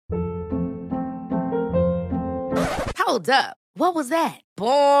Hold up. What was that?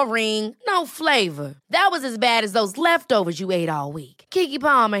 Boring. No flavor. That was as bad as those leftovers you ate all week. Keke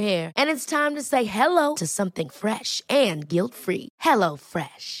Palmer here, and it's time to say hello to something fresh and guilt-free. Hello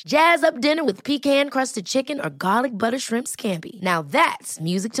Fresh. Jazz up dinner with pecan-crusted chicken or garlic butter shrimp scampi. Now that's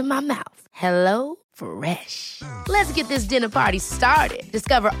music to my mouth. Hello Fresh. Let's get this dinner party started.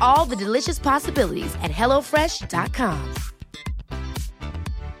 Discover all the delicious possibilities at hellofresh.com.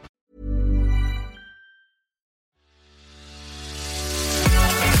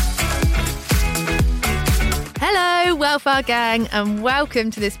 Hello, Welfare Gang, and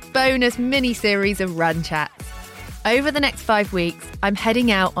welcome to this bonus mini-series of Run Chats. Over the next 5 weeks, I'm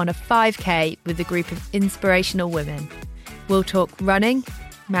heading out on a 5K with a group of inspirational women. We'll talk running,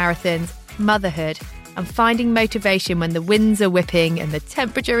 marathons, motherhood, and finding motivation when the winds are whipping and the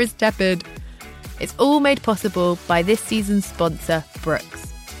temperature is tepid. It's all made possible by this season's sponsor,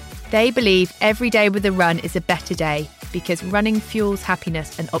 Brooks. They believe every day with a run is a better day because running fuels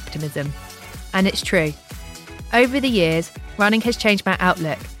happiness and optimism. And it's true. Over the years, running has changed my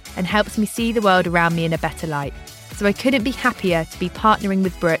outlook and helps me see the world around me in a better light. So I couldn't be happier to be partnering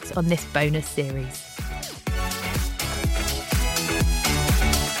with Brooks on this bonus series.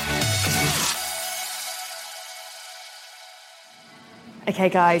 Okay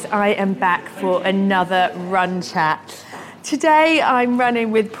guys, I am back for another run chat. Today I'm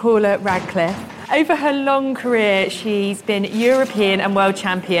running with Paula Radcliffe. Over her long career, she's been European and world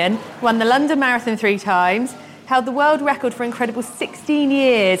champion, won the London Marathon 3 times, held the world record for an incredible 16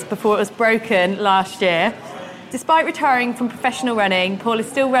 years before it was broken last year. Despite retiring from professional running, Paula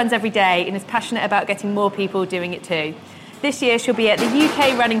still runs every day and is passionate about getting more people doing it too. This year she'll be at the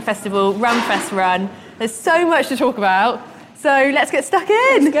UK Running Festival, Runfest Run. There's so much to talk about, so let's get stuck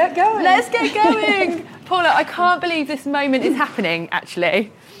in. Let's get going. Paula, I can't believe this moment is happening,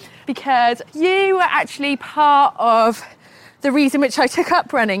 actually, because you were actually part of the reason which I took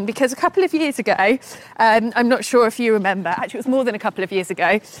up running, because a couple of years ago, I'm not sure if you remember, actually it was more than a couple of years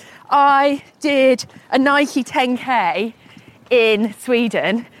ago, I did a Nike 10K in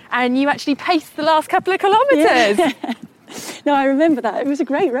Sweden and you actually paced the last couple of kilometres. Yeah. No, I remember that. It was a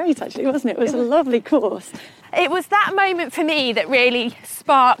great race actually, wasn't it? It was a lovely course. It was that moment for me that really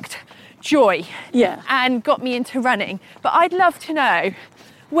sparked joy and got me into running. But I'd love to know,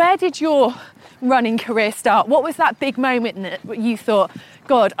 where did your running career start? What was that big moment that you thought,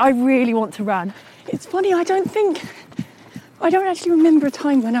 God, I really want to run? It's funny, I don't actually remember a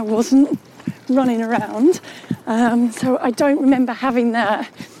time when I wasn't running around. So I don't remember having that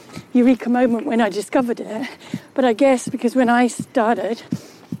eureka moment when I discovered it. But I guess because when I started,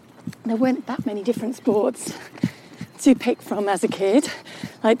 there weren't that many different sports to pick from as a kid,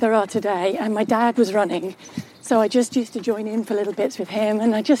 like there are today. And my dad was running, so I just used to join in for little bits with him,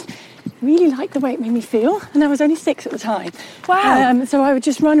 and I just really liked the way it made me feel. And I was only 6 at the time. Wow. So I would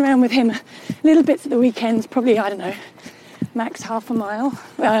just run around with him little bits at the weekends, probably, I don't know, max half a mile.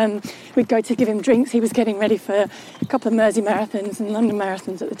 We'd go to give him drinks. He was getting ready for a couple of Mersey marathons and London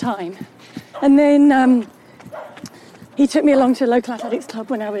marathons at the time. And then he took me along to a local athletics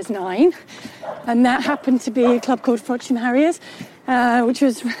club when I was 9. And that happened to be a club called Frodsham Harriers, which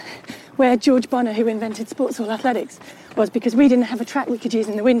was where George Bonner, who invented sports hall athletics, was, because we didn't have a track we could use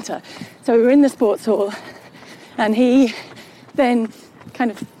in the winter. So we were in the sports hall, and he then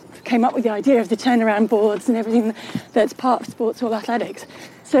kind of came up with the idea of the turnaround boards and everything that's part of sports hall athletics.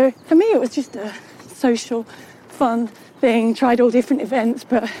 So for me, it was just a social, fun thing. Tried all different events,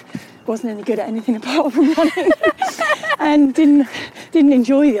 but wasn't any good at anything apart from running, and didn't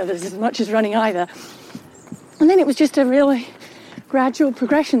enjoy the others as much as running either. And then it was just a really gradual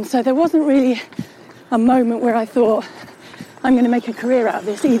progression. So there wasn't really a moment where I thought, I'm going to make a career out of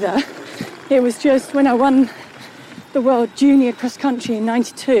this either. It was just when I won the World Junior Cross Country in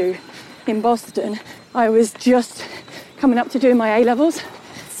 '92 in Boston, I was just coming up to doing my A-levels.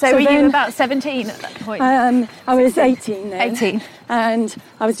 So were you about 17 at that point? I was 18 then. 18. And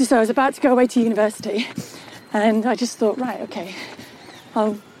I was about to go away to university, and I just thought, right, okay,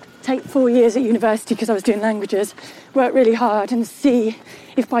 I'll take 4 years at university because I was doing languages, work really hard and see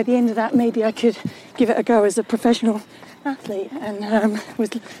if by the end of that maybe I could give it a go as a professional athlete, and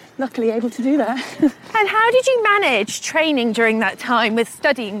was luckily able to do that. And how did you manage training during that time with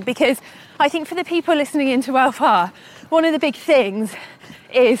studying? Because I think for the people listening into Welfare, one of the big things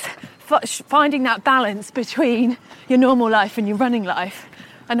is finding that balance between your normal life and your running life.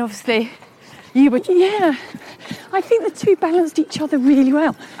 And obviously you were... Yeah, I think the two balanced each other really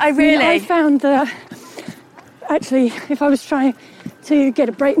well. I found that actually if I was trying to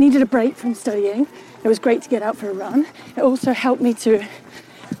get needed a break from studying, it was great to get out for a run. It also helped me to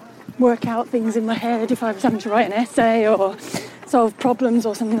work out things in my head if I was having to write an essay or solve problems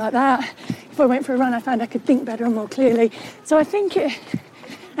or something like that. If I went for a run, I found I could think better and more clearly. So I think it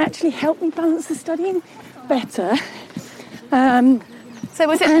actually helped me balance the studying better. So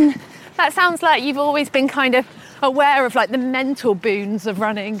was it... That sounds like you've always been kind of aware of like the mental boons of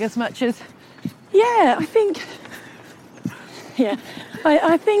running as much as... Yeah, I think...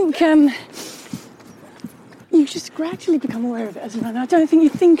 I think you just gradually become aware of it as a runner. I don't think you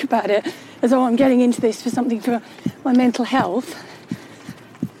think about it as, oh, I'm getting into this for something for my mental health.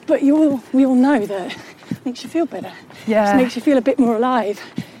 But we all know that it makes you feel better. Yeah. It makes you feel a bit more alive.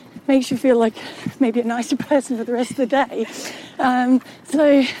 Makes you feel like maybe a nicer person for the rest of the day.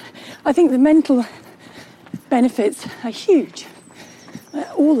 So I think the mental benefits are huge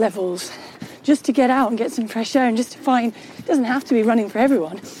at all levels. Just to get out and get some fresh air and just to find, it doesn't have to be running for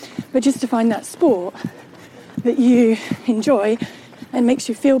everyone, but just to find that sport that you enjoy and makes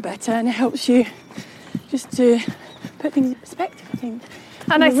you feel better, and it helps you just to put things in perspective, I think.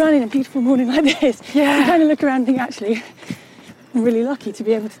 And when you're running a beautiful morning like this, you kind of look around and think, actually, I'm really lucky to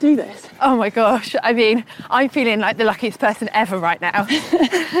be able to do this. Oh my gosh, I mean, I'm feeling like the luckiest person ever right now.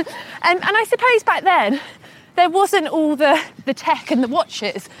 And I suppose back then, there wasn't all the tech and the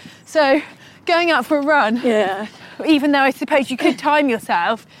watches. So going out for a run, even though I suppose you could time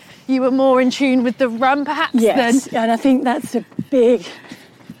yourself, you were more in tune with the run perhaps. Yes, and I think that's a big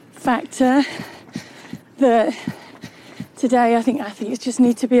factor that today I think athletes just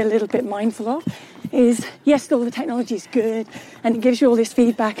need to be a little bit mindful of. Is, yes, all the technology is good and it gives you all this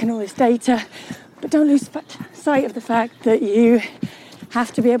feedback and all this data, but don't lose sight of the fact that you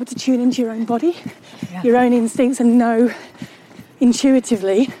have to be able to tune into your own body, your own instincts, and know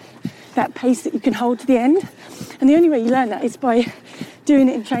intuitively that pace that you can hold to the end. And the only way you learn that is by doing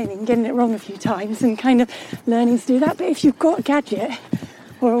it in training, getting it wrong a few times and kind of learning to do that. But if you've got a gadget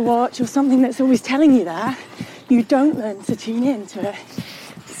or a watch or something that's always telling you that, you don't learn to tune into it.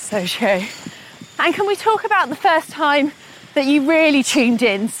 So true. And can we talk about the first time that you really tuned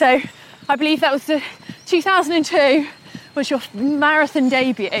in? So I believe that was 2002 was your marathon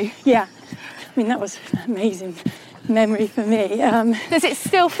debut. Yeah, I mean, that was an amazing memory for me. Does it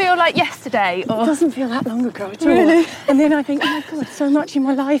still feel like yesterday? Or? It doesn't feel that long ago at all. Really? And then I think, oh my God, so much in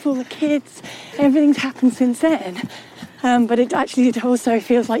my life, all the kids, everything's happened since then. But it also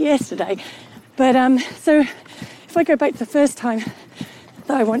feels like yesterday. But so if I go back to the first time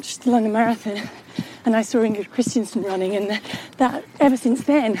that I watched the London Marathon and I saw Ingrid Christensen running, and that ever since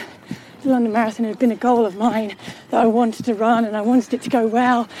then, the London Marathon had been a goal of mine that I wanted to run and I wanted it to go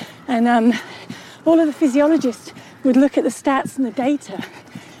well. And all of the physiologists would look at the stats and the data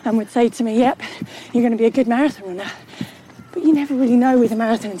and would say to me, yep, you're going to be a good marathon runner. But you never really know with a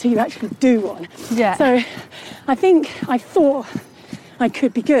marathon until you actually do one. Yeah. So I thought I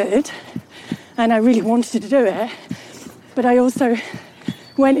could be good and I really wanted to do it. But I also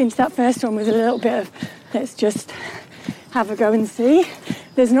went into that first one with a little bit of, let's just have a go and see.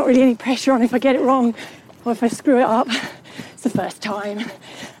 There's not really any pressure on if I get it wrong or if I screw it up. It's the first time.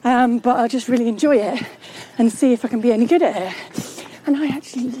 But I'll just really enjoy it and see if I can be any good at it. And I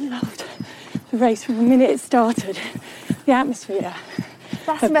actually loved the race from the minute it started. The atmosphere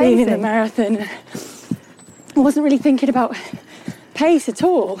of being in the marathon. I wasn't really thinking about pace at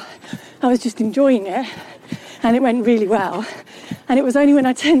all. I was just enjoying it. And it went really well. And it was only when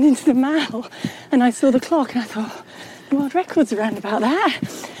I turned into the mile and I saw the clock and I thought, the world record's around about that.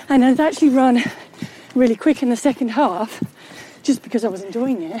 And I'd actually run really quick in the second half just because I was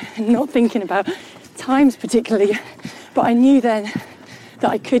enjoying it and not thinking about times particularly. But I knew then that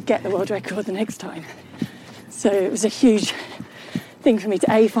I could get the world record the next time. So it was a huge thing for me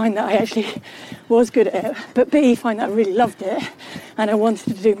to A, find that I actually was good at it, but B, find that I really loved it and I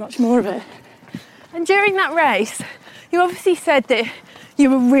wanted to do much more of it. And during that race, you obviously said that you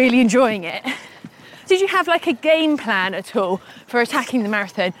were really enjoying it. Did you have like a game plan at all for attacking the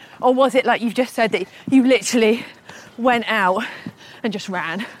marathon? Or was it like you've just said that you literally went out and just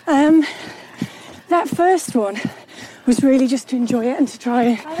ran? That first one was really just to enjoy it and to try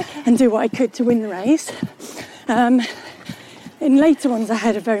and do what I could to win the race. In later ones I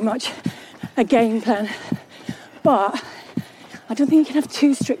had very much a game plan, but I don't think you can have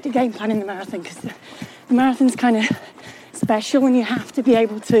too strict a game plan in the marathon because the marathon's kind of special and you have to be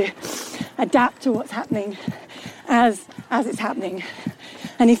able to adapt to what's happening as it's happening.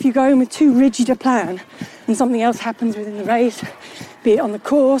 And if you go in with too rigid a plan and something else happens within the race, be it on the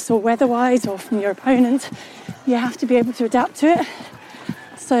course or weather-wise or from your opponent, you have to be able to adapt to it.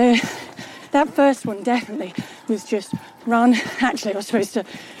 So that first one definitely was just run. Actually, I was supposed to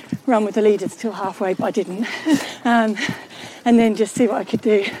run with the leaders till halfway, but I didn't. and then just see what I could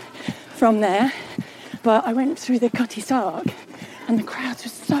do from there. But I went through the Cutty Sark and the crowds were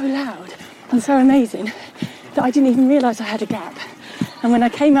so loud and so amazing that I didn't even realise I had a gap. And when I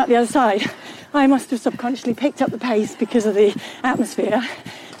came out the other side, I must have subconsciously picked up the pace because of the atmosphere,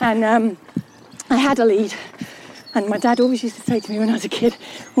 and I had a lead. And my dad always used to say to me when I was a kid,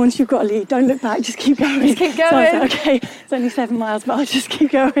 once you've got a lead, don't look back, just keep going. Just keep going. So I was like, okay, it's only 7 miles, but I'll just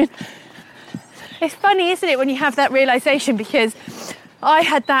keep going. It's funny, isn't it, when you have that realisation, because I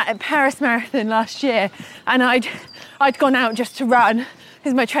had that at Paris Marathon last year, and I'd gone out just to run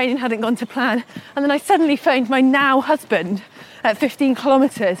because my training hadn't gone to plan, and then I suddenly phoned my now husband at 15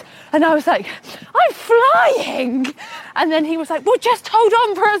 kilometres, and I was like, I'm flying! And then he was like, well, just hold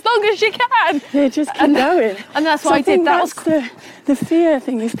on for as long as you can. Yeah, just keep going. And that's what I did. That's the fear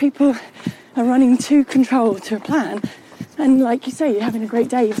thing, is people are running too controlled to a plan. And like you say, you're having a great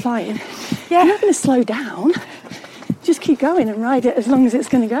day, you're flying. Yeah. You're not going to slow down. Just keep going and ride it as long as it's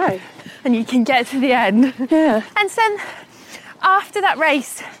going to go. And you can get to the end. Yeah. And then after that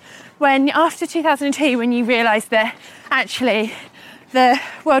race, after 2002, when you realised that actually the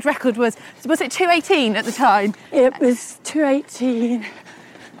world record was it 2:18 at the time? It was 2:18.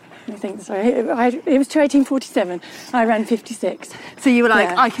 I think, sorry. It was 2:18:47. I ran 56. So you were like,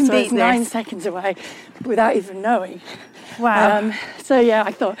 I can beat it's this. 9 seconds away without even knowing. Wow. So yeah,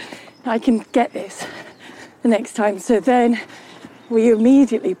 I thought I can get this the next time. So then we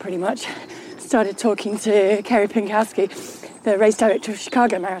immediately pretty much started talking to Kerry Pinkowski, the race director of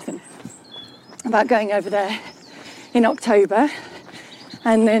Chicago Marathon, about going over there in October,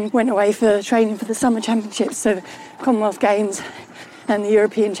 and then went away for training for the Summer Championships, so the Commonwealth Games and the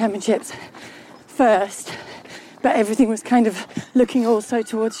European Championships first. But everything was kind of looking also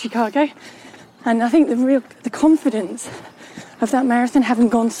towards Chicago. And I think the confidence of that marathon having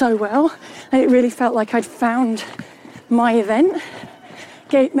gone so well, and it really felt like I'd found my event,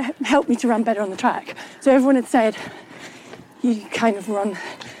 helped me to run better on the track. So everyone had said, you kind of run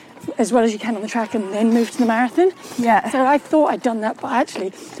as well as you can on the track and then move to the marathon. Yeah. So I thought I'd done that, but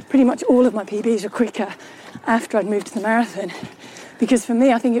actually pretty much all of my PBs were quicker after I'd moved to the marathon. Because for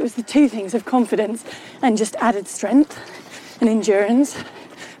me, I think it was the two things of confidence and just added strength and endurance,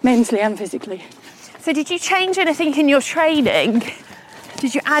 mentally and physically. So did you change anything in your training?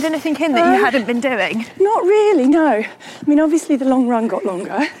 Did you add anything in that you hadn't been doing? Not really, no. I mean, obviously the long run got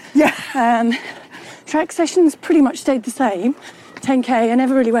longer. Yeah. Track sessions pretty much stayed the same. 10k, I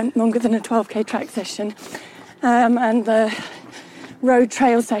never really went longer than a 12k track session. And the road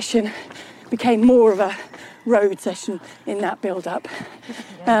trail session became more of a road session in that build-up.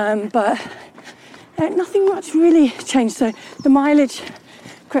 But nothing much really changed. So the mileage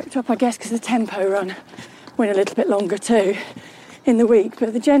crept up, I guess, because the tempo run went a little bit longer too in the week.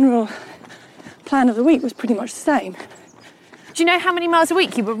 But the general plan of the week was pretty much the same. Do you know how many miles a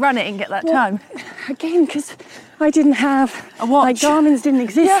week you were running at that time? Again, because I didn't have a watch. Like Garmin's didn't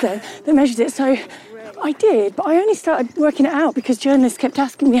exist then that measured it. So I did, but I only started working it out because journalists kept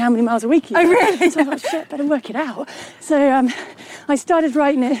asking me how many miles a week you did. Oh, really? So I thought, shit, better work it out. So I started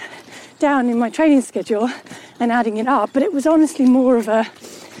writing it down in my training schedule and adding it up, but it was honestly more of a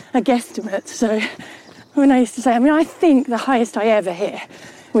guesstimate. So when I used to say, I think the highest I ever hit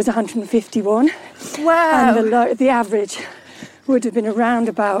was 151. Wow. And the average would have been around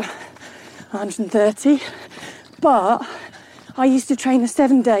about 130. But I used to train a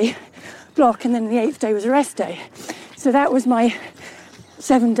 7-day block, and then the 8th day was a rest day. So that was my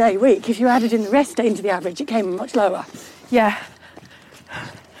 7-day week. If you added in the rest day into the average, it came much lower. Yeah.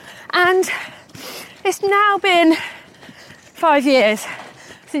 And it's now been 5 years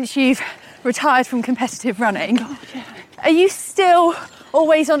since you've retired from competitive running. God, yeah. Are you still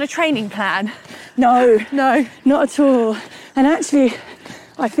always on a training plan? No, No. not at all. And actually,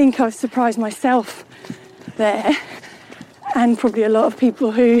 I think I've surprised myself there, and probably a lot of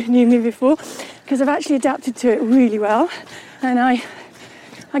people who knew me before, because I've actually adapted to it really well. And I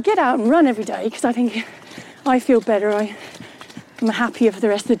get out and run every day because I think I feel better. I'm happier for the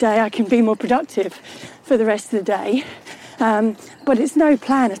rest of the day. I can be more productive for the rest of the day. But it's no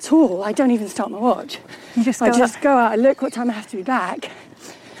plan at all. I don't even start my watch. You just go out, I look what time I have to be back,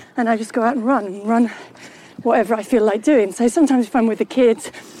 and I just go out and run whatever I feel like doing. So sometimes if I'm with the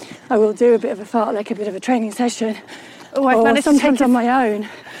kids, I will do a bit of a fartlek, a bit of a training session. Or sometimes on my own,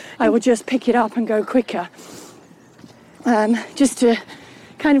 I will just pick it up and go quicker. Just to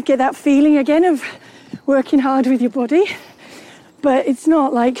kind of get that feeling again of working hard with your body. But it's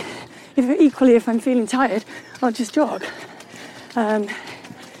not like, if I'm feeling tired, I'll just jog.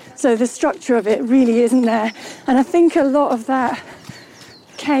 So the structure of it really isn't there. And I think a lot of that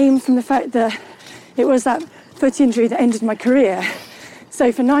came from the fact that it was that foot injury that ended my career.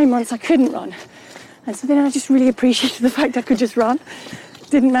 So for 9 months I couldn't run. And so then I just really appreciated the fact I could just run.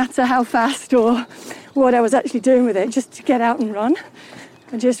 Didn't matter how fast or what I was actually doing with it, just to get out and run.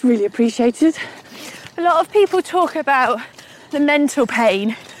 I just really appreciated. A lot of people talk about the mental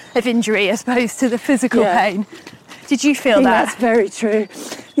pain of injury as opposed to the physical pain. Did you feel that? That's very true.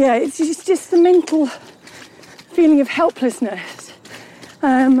 Yeah, it's just the mental feeling of helplessness.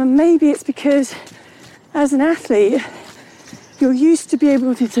 And maybe it's because as an athlete, you're used to be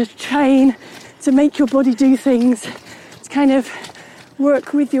able to train, to make your body do things, to kind of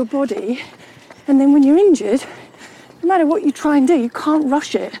work with your body. And then when you're injured, no matter what you try and do, you can't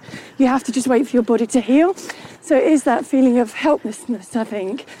rush it. You have to just wait for your body to heal. So it is that feeling of helplessness, I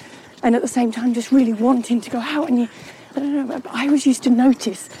think. And at the same time, just really wanting to go out. And I don't know, I always used to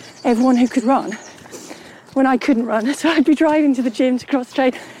notice everyone who could run when I couldn't run. So I'd be driving to the gym to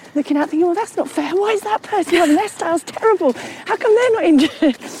cross-train, looking out, thinking, well, that's not fair. Why is that person running? Their style's terrible. How come they're not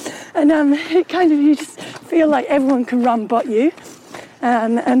injured? And it kind of, you just feel like everyone can run but you.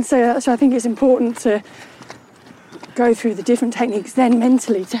 And so I think it's important to go through the different techniques then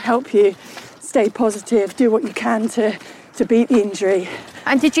mentally to help you stay positive, do what you can to beat the injury.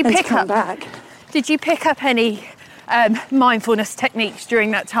 And did you pick come back? Did you pick up any mindfulness techniques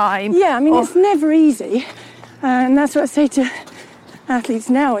during that time? Yeah, I mean, it's never easy. And that's what I say to athletes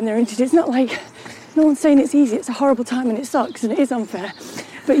now when they're injured. It's not like, no one's saying it's easy, it's a horrible time and it sucks and it is unfair.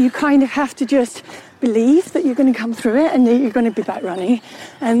 But you kind of have to just believe that you're going to come through it and that you're going to be back running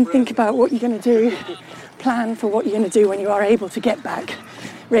and think about what you're going to do, plan for what you're going to do when you are able to get back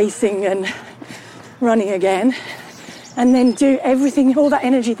racing and running again. And then do everything, all that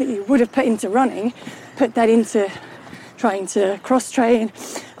energy that you would have put into running, put that into trying to cross-train,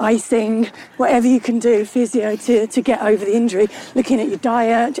 icing, whatever you can do, physio, to get over the injury, looking at your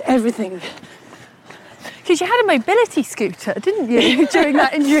diet, everything. Because you had a mobility scooter, didn't you, during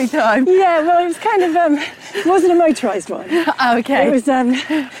that injury time? Yeah, well, it was kind of, it wasn't a motorised one. Oh, okay. It was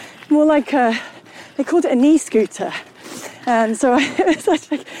more like they called it a knee scooter. So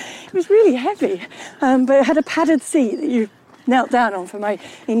it was really heavy, but it had a padded seat that you knelt down on for my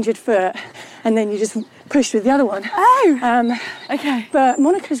injured foot, and then you just pushed with the other one. Oh, okay. But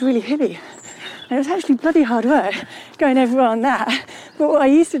Monaco's really hilly, and it was actually bloody hard work going everywhere on that. But what I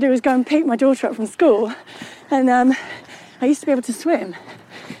used to do was go and pick my daughter up from school, and I used to be able to swim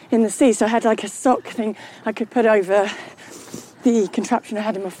in the sea, so I had like a sock thing I could put over the contraption I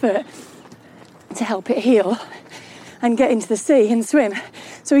had in my foot to help it heal and get into the sea and swim.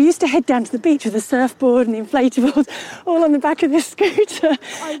 So we used to head down to the beach with the surfboard and the inflatables all on the back of this scooter,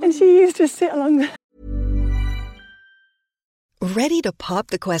 and she used to sit along the... Ready to pop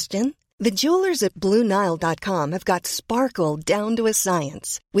the question? The jewelers at BlueNile.com have got sparkle down to a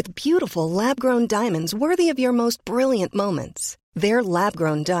science with beautiful lab-grown diamonds worthy of your most brilliant moments. Their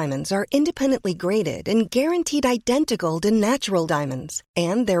lab-grown diamonds are independently graded and guaranteed identical to natural diamonds,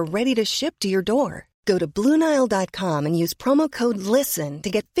 and they're ready to ship to your door. Go to BlueNile.com and use promo code LISTEN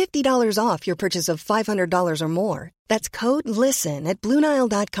to get $50 off your purchase of $500 or more. That's code LISTEN at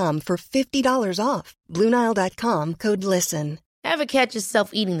BlueNile.com for $50 off. BlueNile.com, code LISTEN. Ever catch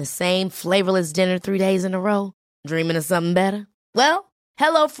yourself eating the same flavorless dinner 3 days in a row? Dreaming of something better? Well,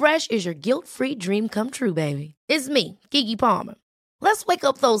 HelloFresh is your guilt-free dream come true, baby. It's me, Keke Palmer. Let's wake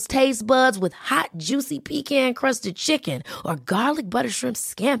up those taste buds with hot, juicy pecan-crusted chicken or garlic butter shrimp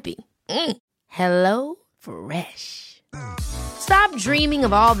scampi. Hello Fresh. Stop dreaming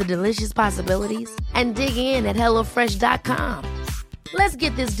of all the delicious possibilities and dig in at HelloFresh.com. Let's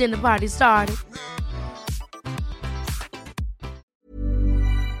get this dinner party started.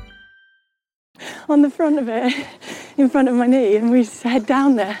 On the front of it, in front of my knee, and we just head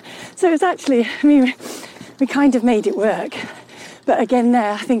down there. So it was actually, I mean, we kind of made it work. But again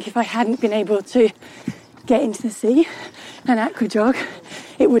there, I think if I hadn't been able to get into the sea and aqua jog,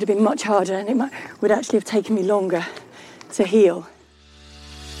 it would have been much harder, and it would actually have taken me longer to heal.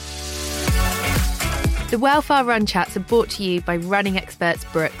 The Welfare Run Chats are brought to you by running experts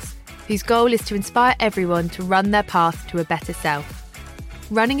Brooks, whose goal is to inspire everyone to run their path to a better self.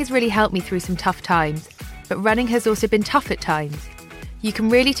 Running has really helped me through some tough times, but running has also been tough at times. You can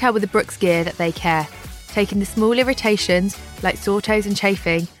really tell with the Brooks gear that they care, taking the small irritations, like sore toes and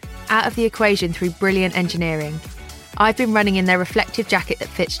chafing, out of the equation through brilliant engineering. I've been running in their reflective jacket that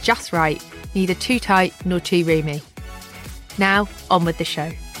fits just right, neither too tight nor too roomy. Now, on with the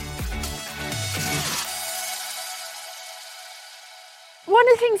show. One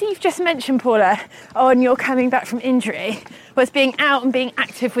of the things you've just mentioned, Paula, on your coming back from injury was being out and being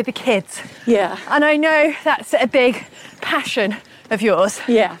active with the kids. Yeah. And I know that's a big passion of yours.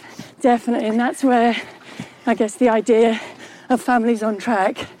 Yeah, definitely. And that's where I guess the idea of Families on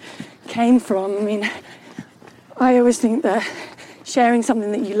Track came from. I mean, I always think that sharing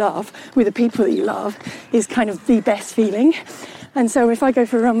something that you love with the people that you love is kind of the best feeling. And so if I go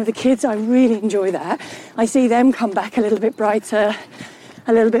for a run with the kids, I really enjoy that. I see them come back a little bit brighter,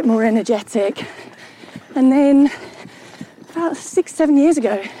 a little bit more energetic. And then about 6-7 years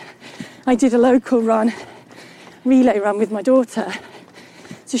ago, I did a local relay run with my daughter.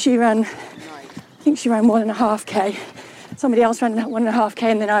 So she ran, I think she ran 1.5k. Somebody else ran 1.5k,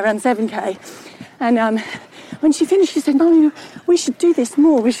 and then I ran 7k. And when she finished, she said, "Mum, we should do this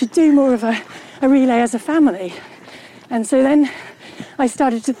more. We should do more of a relay as a family." And so then I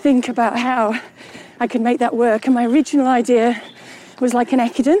started to think about how I could make that work. And my original idea was like an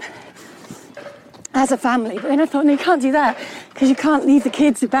Ekiden as a family. But then I thought, no, you can't do that because you can't leave the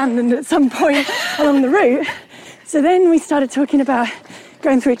kids abandoned at some point along the route. So then we started talking about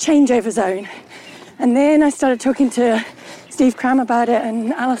going through a changeover zone. And then I started talking to Steve Cram about it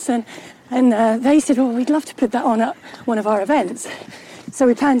and Alison. And they said, "Oh, we'd love to put that on at one of our events." So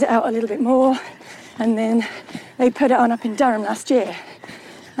we planned it out a little bit more. And then they put it on up in Durham last year.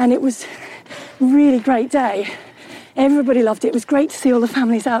 And it was a really great day. Everybody loved it. It was great to see all the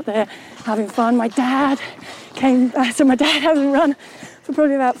families out there having fun. My dad came back. So my dad hasn't run for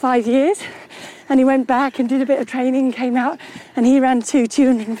probably about 5 years. And he went back and did a bit of training, came out, and he ran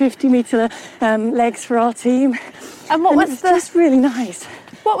 250-metre legs for our team. And what was just really nice.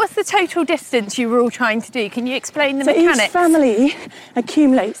 What was the total distance you were all trying to do? Can you explain the mechanics? Each family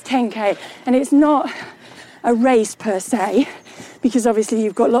accumulates 10k, and it's not a race per se, because obviously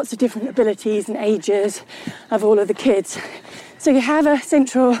you've got lots of different abilities and ages of all of the kids. So you have a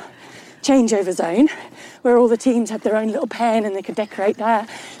central changeover zone where all the teams had their own little pen and they could decorate that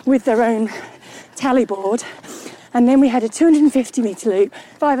with their own tally board. And then we had a 250-metre loop,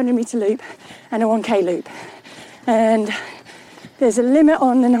 500-metre loop, and a 1k loop. And there's a limit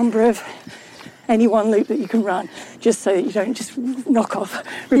on the number of any one loop that you can run, just so that you don't just knock off,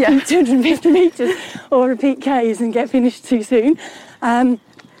 repeat 250 metres or repeat Ks and get finished too soon.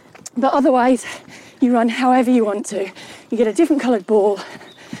 But otherwise, you run however you want to. You get a different coloured ball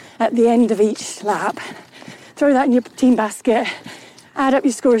at the end of each lap, throw that in your team basket, add up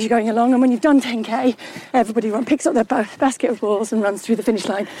your score as you're going along, and when you've done 10k, everybody picks up their basket of balls and runs through the finish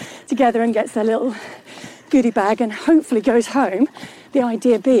line together and gets their little goodie bag and hopefully goes home. The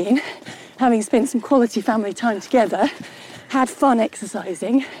idea being, having spent some quality family time together, had fun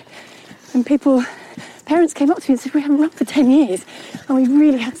exercising, and parents came up to me and said, "We haven't run for 10 years and we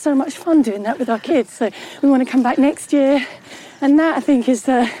really had so much fun doing that with our kids, so we want to come back next year." And that, I think, is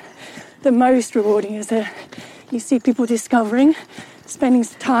the most rewarding, is that you see people discovering, spending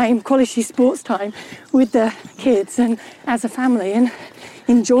time, quality sports time with the kids and as a family and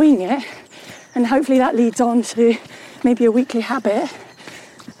enjoying it. And hopefully that leads on to maybe a weekly habit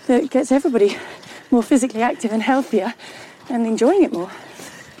that gets everybody more physically active and healthier and enjoying it more.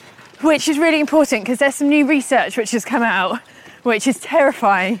 Which is really important, because there's some new research which has come out, which is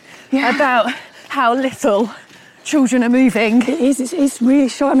terrifying, about how little children are moving. It is. It's really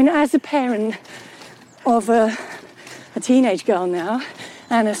short. I mean, as a parent of a teenage girl now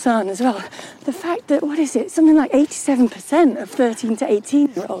and a son as well, the fact that, something like 87% of 13 to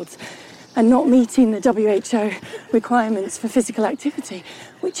 18-year-olds are not meeting the WHO requirements for physical activity,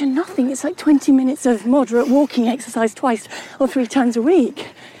 which are nothing. It's like 20 minutes of moderate walking exercise 2 or 3 times a week.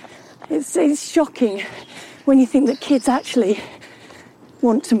 It's shocking when you think that kids actually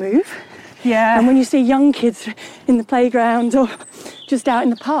want to move. Yeah. And when you see young kids in the playground or just out in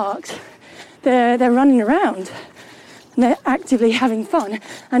the parks, they're running around and they're actively having fun.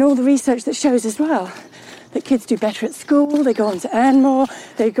 And all the research that shows as well that kids do better at school, they go on to earn more,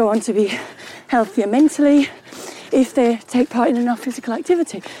 they go on to be healthier mentally if they take part in enough physical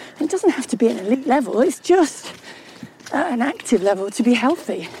activity. And it doesn't have to be an elite level, it's just at an active level to be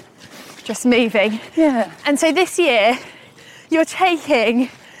healthy. Just moving. Yeah. And so this year, you're taking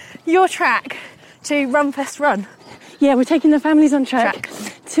your track to Runfest Run. Yeah, we're taking the Families on Track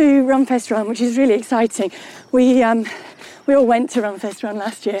to Runfest Run, which is really exciting. We all went to Runfest Run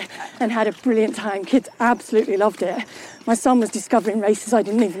last year and had a brilliant time. Kids absolutely loved it. My son was discovering races I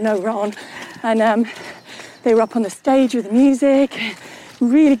didn't even know were on. And they were up on the stage with the music.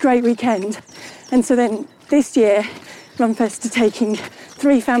 Really great weekend. And so then this year, Runfest are taking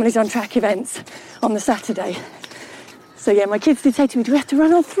 3 Families on Track events on the Saturday. So yeah, my kids did say to me, "Do we have to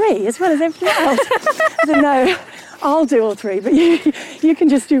run all 3 as well as everything else?" I said, "No, I'll do all 3, but you can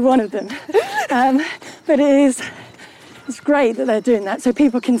just do one of them." But it's great that they're doing that, so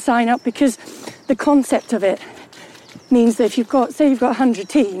people can sign up, because the concept of it means that if you've got 100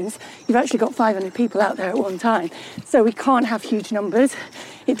 teams, you've actually got 500 people out there at one time. So we can't have huge numbers.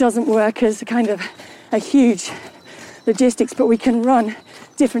 It doesn't work as a huge logistics, but we can run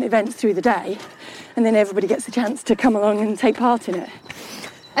different events through the day, and then everybody gets a chance to come along and take part in it.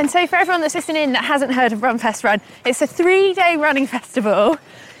 And so for everyone that's listening in that hasn't heard of Runfest Run, it's a 3-day running festival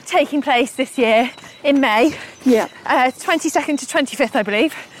taking place this year in May. Yeah. 22nd to 25th, I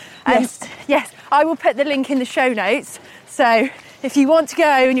believe. And yes, I will put the link in the show notes. So if you want to go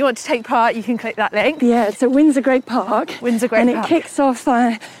and you want to take part, you can click that link. Yeah, it's at Windsor Great Park. Windsor Great Park. And it kicks off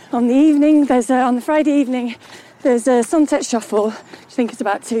on the evening. On the Friday evening, there's a sunset shuffle, which I think is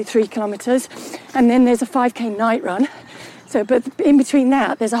about 2-3 kilometres. And then there's a 5K night run. So, but in between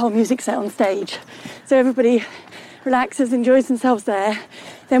that, there's a whole music set on stage. So everybody relaxes, enjoys themselves there.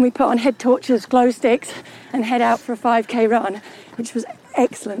 Then we put on head torches, glow sticks, and head out for a 5K run, which was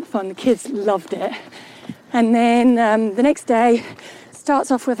excellent fun. The kids loved it. And then the next day starts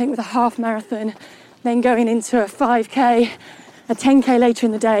off, I think, with a half marathon, then going into a 5K, a 10K later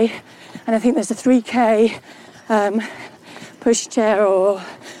in the day, and I think there's a 3K pushchair or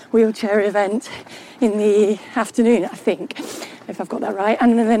wheelchair event in the afternoon, I think, if I've got that right.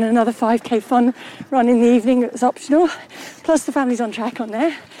 And then another 5K fun run in the evening that's optional, plus the Families on Track on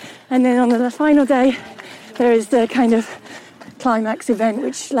there. And then on the final day, there is the kind of climax event,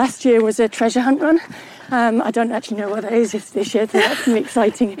 which last year was a treasure hunt run. I don't actually know what that is this year, so that's going to be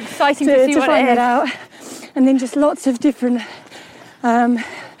exciting. Exciting to see what find it is. that out. And then just lots of different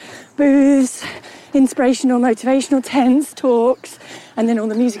booths, inspirational, motivational tents, talks, and then all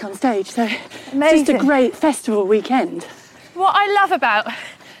the music on stage. So Amazing. It's just a great festival weekend. What I love about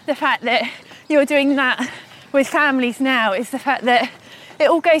the fact that you're doing that with families now is the fact that it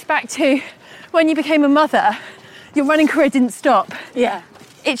all goes back to when you became a mother. Your running career didn't stop. Yeah.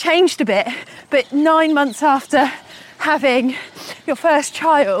 It changed a bit, but 9 months after having your first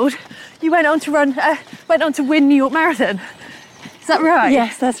child, you went on to win New York Marathon. Is that right?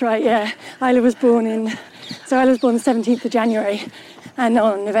 Yes, that's right, yeah. Isla was born the 17th of January, and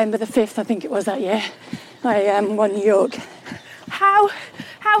on November the 5th, I think it was that year, I won New York. How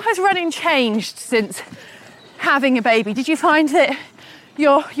has running changed since having a baby? Did you find that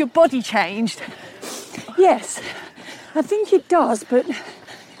your body changed? Yes, I think it does, but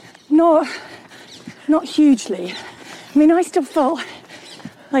not hugely. I mean, I still felt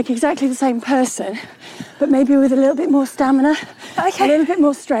like exactly the same person, but maybe with a little bit more stamina, Okay. a little bit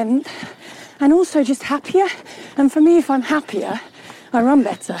more strength, and also just happier. And for me, if I'm happier, I run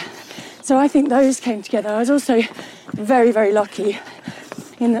better. So I think those came together. I was also very, very lucky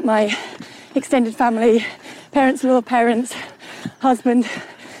in that my extended family, parents-in-law, parents, husband,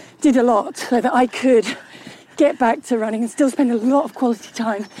 did a lot so that I could get back to running and still spend a lot of quality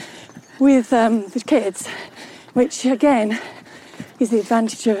time with the kids, which again is the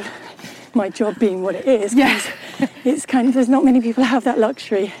advantage of my job being what it is. Yes. It's there's not many people who have that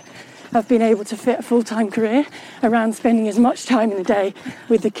luxury of being able to fit a full-time career around spending as much time in the day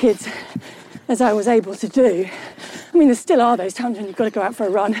with the kids as I was able to do. I mean, there still are those times when you've got to go out for a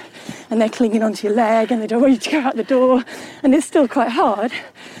run and they're clinging onto your leg and they don't want you to go out the door, and it's still quite hard,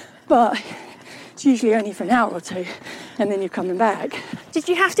 but it's usually only for an hour or two and then you're coming back. Did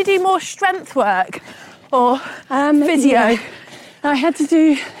you have to do more strength work or physio? Yeah. I had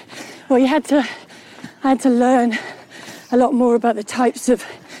to learn a lot more about the types of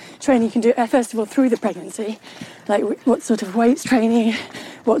training you can do, first of all, through the pregnancy, like what sort of weights training,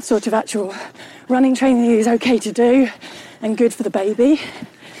 what sort of actual running training is okay to do and good for the baby.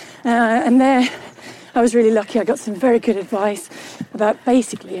 And there I was really lucky. I got some very good advice about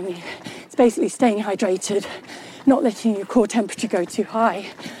it's basically staying hydrated, not letting your core temperature go too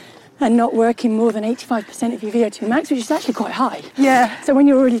high, and not working more than 85% of your VO2 max, which is actually quite high. Yeah. So when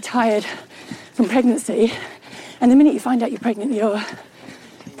you're already tired from pregnancy, and the minute you find out you're pregnant, your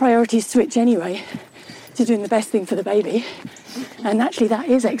priorities switch anyway to doing the best thing for the baby. And actually that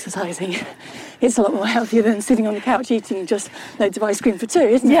is exercising. It's a lot more healthier than sitting on the couch eating just loads of ice cream for two,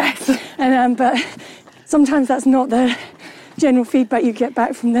 isn't it? Yes. And but sometimes that's not the general feedback you get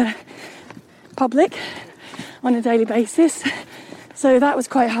back from the public on a daily basis. So that was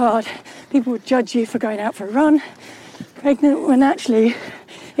quite hard. People would judge you for going out for a run, pregnant, when actually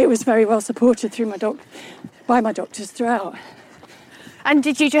it was very well supported by my doctors throughout. And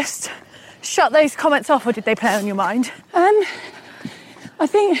did you just shut those comments off, or did they play on your mind? I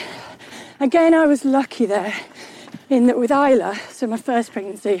think, again, I was lucky there in that with Isla, so my first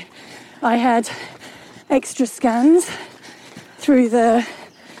pregnancy, I had extra scans through the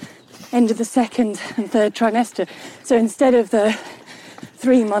end of the second and third trimester. So instead of the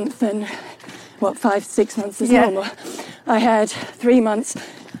 3 month and 5-6 months is normal, I had 3 months.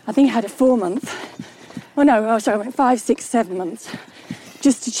 I think I had a 4 month. Oh no, I went 5, 6, 7 months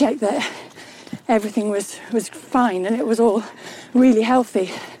just to check that everything was fine and it was all really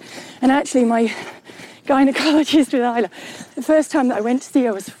healthy. And actually my gynecologist with Isla, the first time that I went to see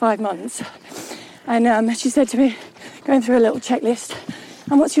her was 5 months. And she said to me, going through a little checklist,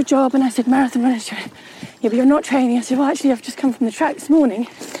 and what's your job? And I said, marathon runner. She went, yeah, but you're not training. I said, well, actually, I've just come from the track this morning,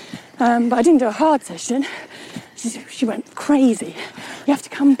 but I didn't do a hard session. She went crazy. You have to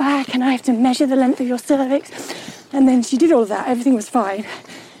come back and I have to measure the length of your cervix. And then she did all of that. Everything was fine.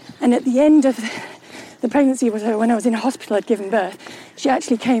 And at the end of the pregnancy, when I was in hospital, I'd given birth, she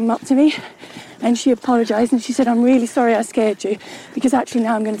actually came up to me and she apologised and she said, I'm really sorry I scared you, because actually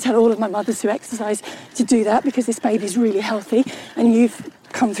now I'm going to tell all of my mothers who exercise to do that, because this baby's really healthy and you've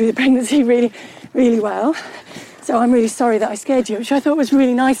come through the pregnancy really, really well. So I'm really sorry that I scared you, which I thought was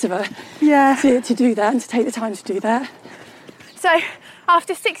really nice of her. Yeah. To do that and to take the time to do that. So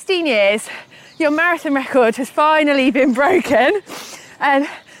after 16 years, your marathon record has finally been broken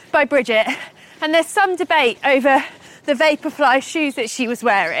by Bridget. And there's some debate over the Vaporfly shoes that she was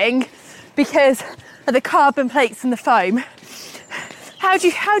wearing because of the carbon plates and the foam. How do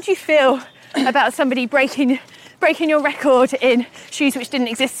you feel about somebody breaking your record in shoes which didn't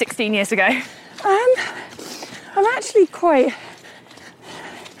exist 16 years ago? I'm actually quite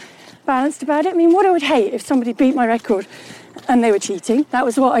balanced about it. I mean, what I would hate if somebody beat my record and they were cheating. That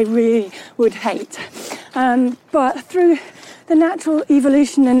was what I really would hate. But through the natural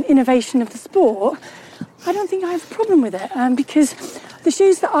evolution and innovation of the sport, I don't think I have a problem with it, because the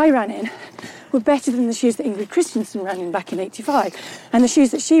shoes that I ran in were better than the shoes that Ingrid Christensen ran in back in 85. And the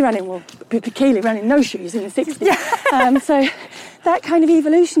shoes that she ran in, well, Pippa Keeley ran in no shoes in the 60s. Yeah. So that kind of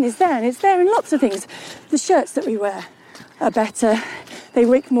evolution is there, and it's there in lots of things. The shirts that we wear are better. They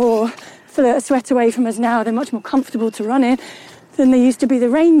wick more sweat away from us now. They're much more comfortable to run in than they used to be. The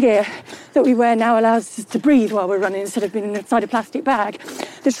rain gear that we wear now allows us to breathe while we're running instead of being inside a plastic bag.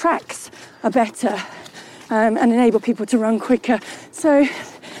 The tracks are better and enable people to run quicker. So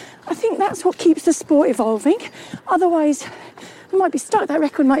I think that's what keeps the sport evolving. Otherwise, it might be stuck. That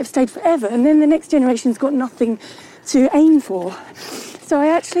record might have stayed forever, and then the next generation's got nothing to aim for. So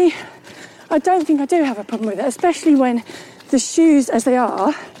I don't think I do have a problem with it, especially when the shoes, as they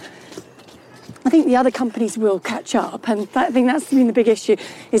are, I think the other companies will catch up, and I think that's been the big issue,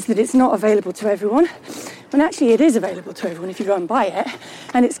 is that it's not available to everyone. When actually it is available to everyone if you go and buy it,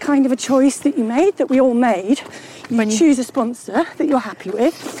 and it's kind of a choice that you made, that we all made. You choose a sponsor that you're happy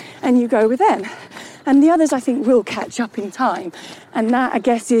with, and you go with them. And the others, I think, will catch up in time, and that, I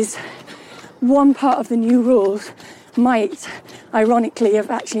guess, is one part of the new rules might, ironically,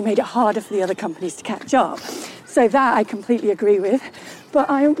 have actually made it harder for the other companies to catch up. So that I completely agree with. But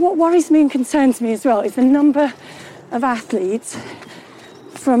what worries me and concerns me as well is the number of athletes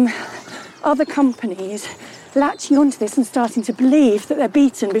from other companies latching onto this and starting to believe that they're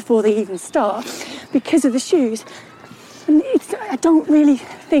beaten before they even start because of the shoes. And I don't really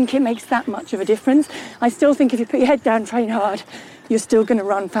think it makes that much of a difference. I still think if you put your head down, train hard, you're still going to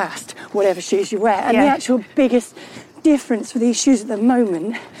run fast, whatever shoes you wear. And the actual biggest difference for these shoes at the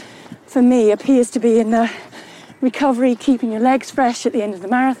moment, for me, appears to be in the recovery, keeping your legs fresh at the end of the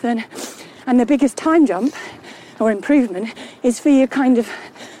marathon. And the biggest time jump or improvement is for your kind of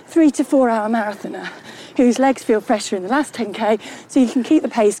 3 to 4 hour marathoner whose legs feel fresher in the last 10k, so you can keep the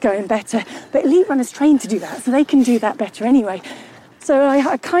pace going better. But elite runners train to do that, so they can do that better anyway. So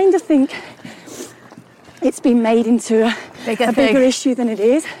I kind of think it's been made into a bigger issue than it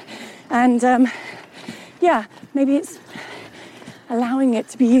is. And maybe it's allowing it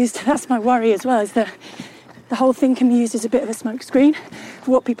to be used. That's my worry as well, is that the whole thing can be used as a bit of a smokescreen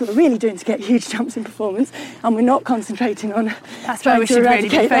for what people are really doing to get huge jumps in performance, and we're not concentrating on that's where we should really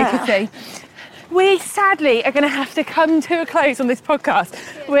be focusing. We sadly are going to have to come to a close on this podcast,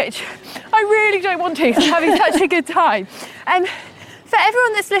 which I really don't want to, because I'm having such a good time. For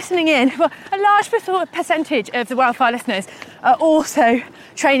everyone that's listening in, well, a large percentage of the Wildfire listeners are also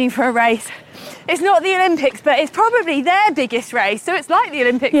training for a race. It's not the Olympics, but it's probably their biggest race, so it's like the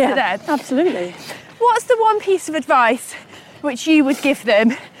Olympics to them. Absolutely. What's the one piece of advice which you would give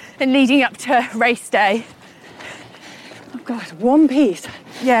them in leading up to race day? Oh God, one piece.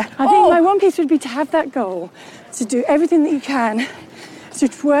 Yeah. I think my one piece would be to have that goal, to do everything that you can,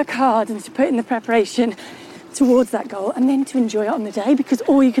 to work hard and to put in the preparation towards that goal, and then to enjoy it on the day, because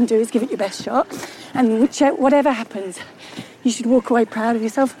all you can do is give it your best shot. And whatever happens, you should walk away proud of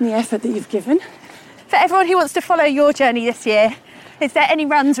yourself and the effort that you've given. For everyone who wants to follow your journey this year, is there any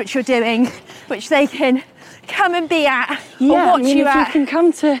runs which you're doing which they can come and be at or watch you at? If you can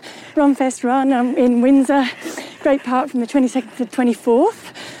come to Runfest Run in Windsor, Great Park from the 22nd to the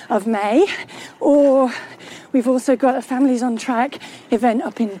 24th of May. Or we've also got a Families on Track event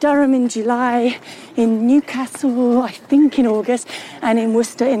up in Durham in July, in Newcastle, I think in August, and in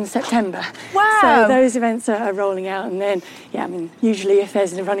Worcester in September. Wow. So those events are rolling out. And then, usually if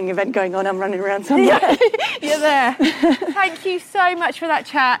there's a running event going on, I'm running around somewhere. You're there. Thank you so much for that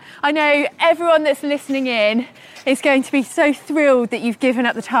chat. I know everyone that's listening in is going to be so thrilled that you've given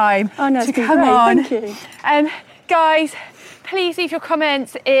up the time to come on. Thank you. Guys, please leave your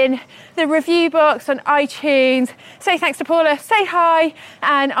comments in the review box on iTunes. Say thanks to Paula, say hi,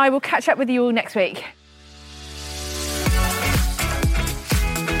 and I will catch up with you all next week.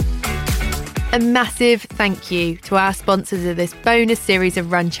 A massive thank you to our sponsors of this bonus series of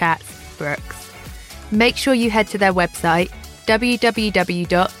Run Chats, Brooks. Make sure you head to their website,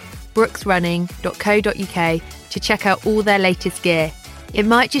 www.brooksrunning.co.uk, to check out all their latest gear. It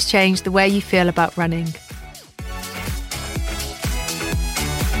might just change the way you feel about running.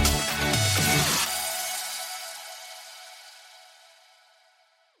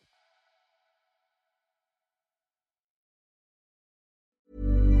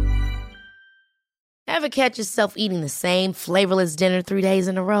 Ever catch yourself eating the same flavorless dinner 3 days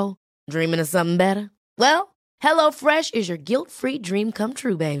in a row? Dreaming of something better? Well, HelloFresh is your guilt-free dream come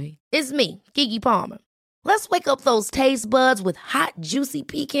true, baby. It's me, Keke Palmer. Let's wake up those taste buds with hot, juicy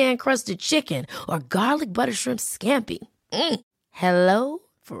pecan-crusted chicken or garlic butter shrimp scampi. Hello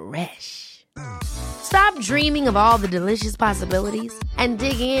Fresh. Stop dreaming of all the delicious possibilities and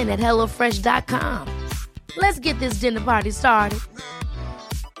dig in at HelloFresh.com. Let's get this dinner party started.